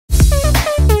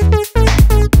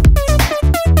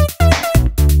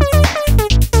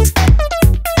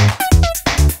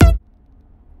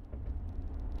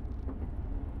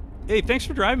Hey, thanks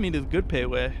for driving me to the good Pei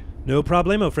Wei. No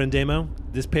problemo, friendemo.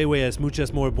 This Pei Wei es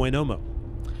muchas more buenomo.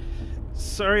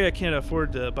 Sorry I can't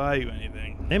afford to buy you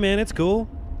anything. Hey, man, it's cool.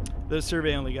 The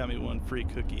survey only got me one free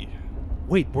cookie.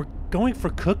 Wait, we're going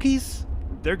for cookies?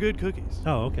 They're good cookies.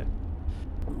 Oh, okay.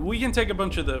 We can take a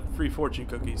bunch of the free fortune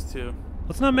cookies, too.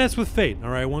 Let's not mess with fate. All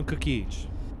right, one cookie each.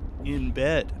 In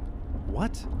bed.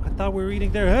 What? I thought we were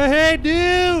eating there. Hey,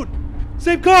 dude!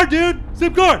 Same car, dude!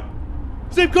 Same car!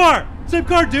 Same car! Same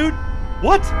car, dude!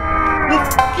 What? Well,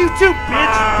 f*** you too,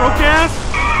 bitch! Broke ass!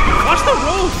 Watch the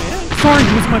road, man! Sorry,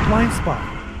 it was my blind spot.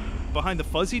 Behind the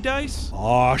fuzzy dice?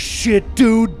 Aw, shit,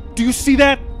 dude! Do you see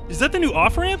that? Is that the new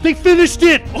off-ramp? They finished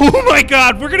it! Oh my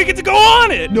god, we're gonna get to go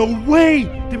on it! No way!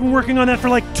 They've been working on that for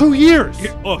like 2 years!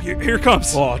 Here it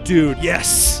comes. Oh, dude.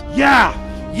 Yes! Yeah!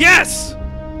 Yes!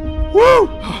 Woo!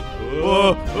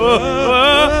 Oh,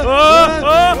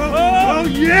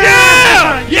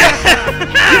 yeah! Yeah!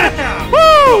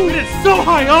 Woo! It is so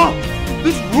high up!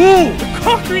 This rules! The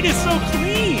concrete is so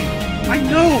clean! I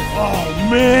know! Oh,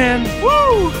 man!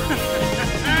 Woo!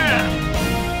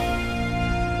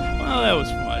 Well, that was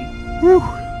fun. Woo!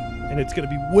 And it's gonna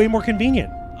be way more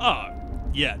convenient. Oh,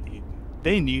 yeah, dude.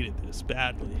 They needed this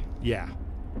badly. Yeah.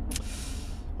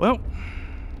 Well.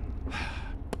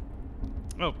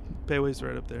 Oh, Pei Wei's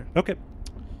right up there. Okay.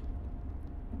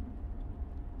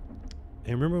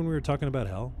 Hey, remember when we were talking about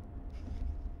hell?